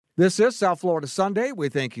This is South Florida Sunday. We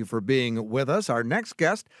thank you for being with us. Our next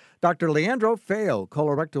guest, Dr. Leandro Feo,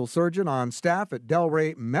 colorectal surgeon on staff at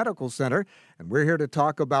Delray Medical Center. And we're here to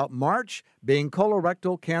talk about March being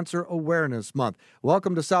Colorectal Cancer Awareness Month.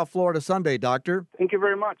 Welcome to South Florida Sunday, Doctor. Thank you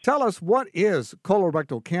very much. Tell us, what is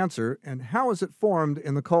colorectal cancer and how is it formed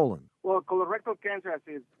in the colon? Well, colorectal cancer, as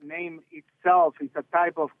its name itself, is a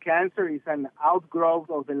type of cancer. It's an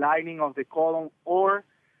outgrowth of the lining of the colon or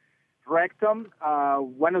rectum.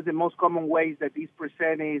 One of the most common ways that this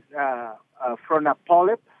presents is from a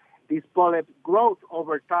polyp. This polyp grows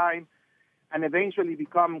over time and eventually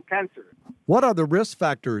become cancer. What are the risk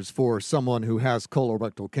factors for someone who has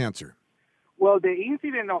colorectal cancer? Well, the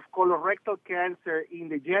incidence of colorectal cancer in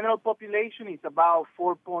the general population is about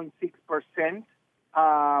 4.6%.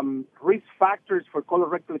 Risk factors for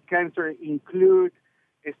colorectal cancer include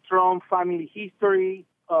a strong family history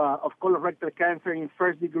of colorectal cancer in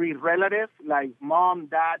first-degree relatives like mom,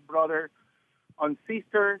 dad, brother, and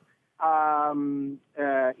sister.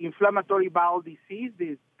 Inflammatory bowel disease,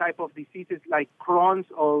 this type of diseases like Crohn's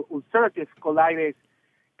or ulcerative colitis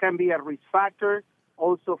can be a risk factor.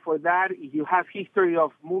 Also for that, if you have history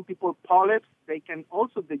of multiple polyps, they can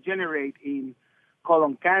also degenerate in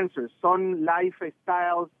colon cancer. Some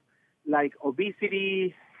lifestyles like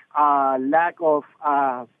obesity, lack of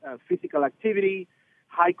physical activity,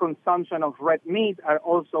 high consumption of red meat are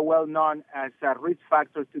also well known as risk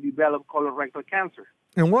factors to develop colorectal cancer.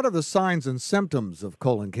 And what are the signs and symptoms of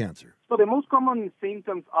colon cancer? So the most common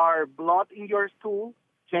symptoms are blood in your stool,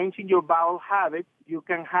 change in your bowel habits. You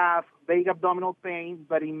can have vague abdominal pain,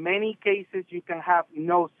 but in many cases you can have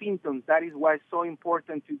no symptoms. That is why it's so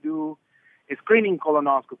important to do a screening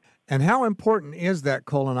colonoscopy. And how important is that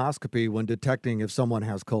colonoscopy when detecting if someone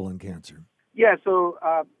has colon cancer? Yeah, so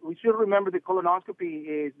we should remember the colonoscopy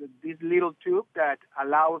is this little tube that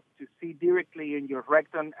allows to see directly in your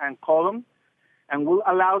rectum and colon and will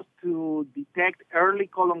allow us to detect early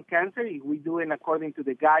colon cancer if we do it according to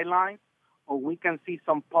the guidelines, or we can see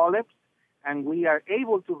some polyps and we are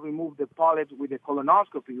able to remove the polyps with the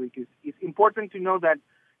colonoscopy, because it's important to know that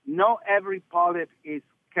not every polyp is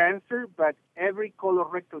cancer, but every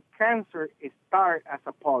colorectal cancer starts as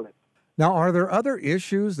a polyp. Now, are there other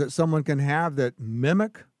issues that someone can have that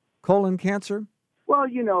mimic colon cancer? Well,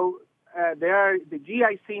 there are the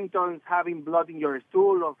GI symptoms, having blood in your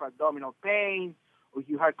stool or abdominal pain, or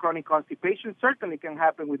you have chronic constipation, certainly can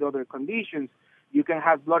happen with other conditions. You can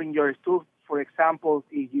have blood in your stool, for example,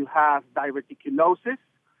 if you have diverticulosis,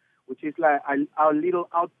 which is like a little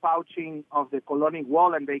outpouching of the colonic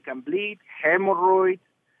wall and they can bleed, hemorrhoids,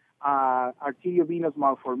 arteriovenous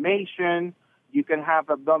malformation. You can have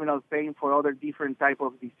abdominal pain for other different type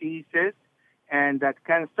of diseases, and that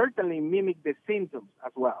can certainly mimic the symptoms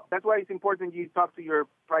as well. That's why it's important you talk to your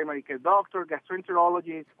primary care doctor,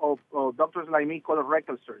 gastroenterologist, or doctors like me,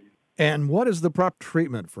 colorectal surgeon. And what is the proper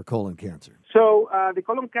treatment for colon cancer? So the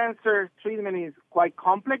colon cancer treatment is quite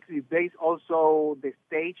complex. It's based also the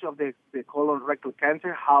stage of the colorectal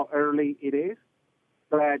cancer, how early it is.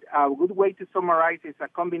 But a good way to summarize is a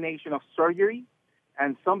combination of surgery,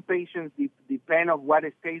 and some patients, depend on what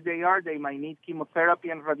stage they are, they might need chemotherapy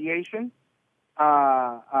and radiation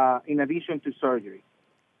in addition to surgery.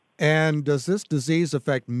 And does this disease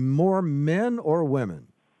affect more men or women?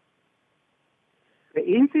 The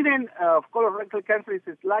incidence of colorectal cancer is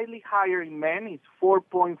slightly higher in men. It's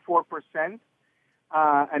 4.4%,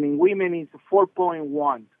 and in women it's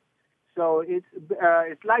 4.1%. So it's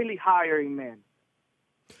slightly higher in men.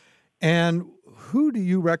 And who do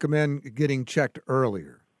you recommend getting checked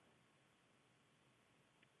earlier?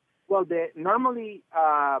 Well, normally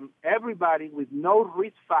everybody with no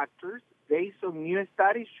risk factors, based on new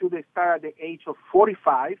studies, should start at the age of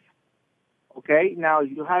 45. Okay, now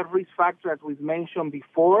you have risk factors, as we've mentioned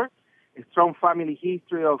before, a strong family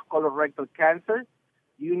history of colorectal cancer.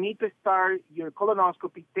 You need to start your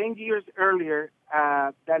colonoscopy 10 years earlier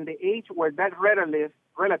than the age where that relative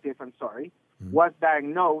was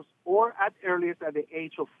diagnosed, or at earliest at the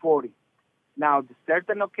age of 40. Now,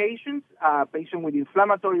 certain occasions, a patient with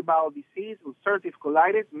inflammatory bowel disease, ulcerative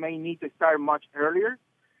colitis, may need to start much earlier,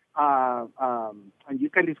 and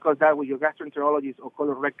you can discuss that with your gastroenterologist or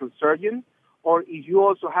colorectal surgeon. Or if you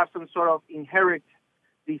also have some sort of inherited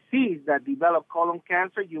disease that develop colon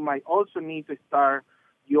cancer, you might also need to start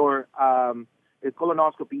your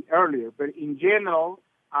colonoscopy earlier. But in general,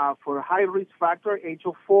 for high risk factor, age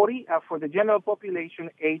of 40, for the general population,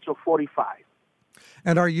 age of 45.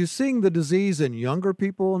 And are you seeing the disease in younger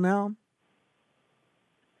people now?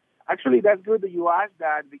 Actually, that's good that you asked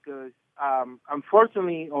that, because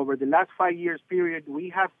unfortunately, over the last 5 years period, we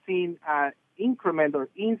have seen increment or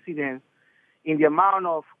incidence in the amount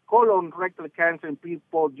of colorectal cancer in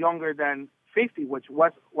people younger than 50, which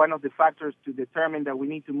was one of the factors to determine that we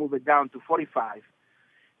need to move it down to 45.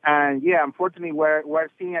 And yeah, unfortunately, we're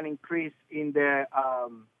seeing an increase in the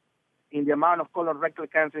amount of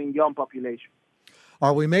colorectal cancer in young population.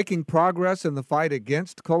 Are we making progress in the fight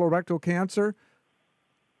against colorectal cancer?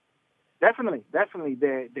 Definitely.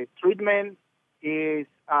 The treatment is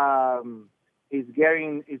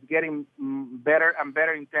getting better and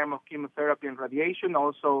better in terms of chemotherapy and radiation.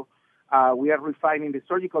 Also, we are refining the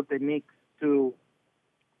surgical techniques to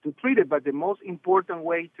treat it. But the most important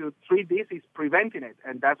way to treat this is preventing it,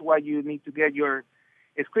 and that's why you need to get your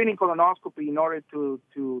screening colonoscopy in order to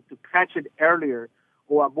catch it earlier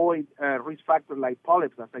or avoid risk factors like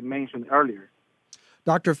polyps, as I mentioned earlier.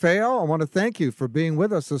 Dr. Feo, I want to thank you for being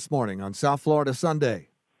with us this morning on South Florida Sunday.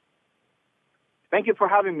 Thank you for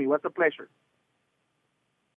having me. It was a pleasure.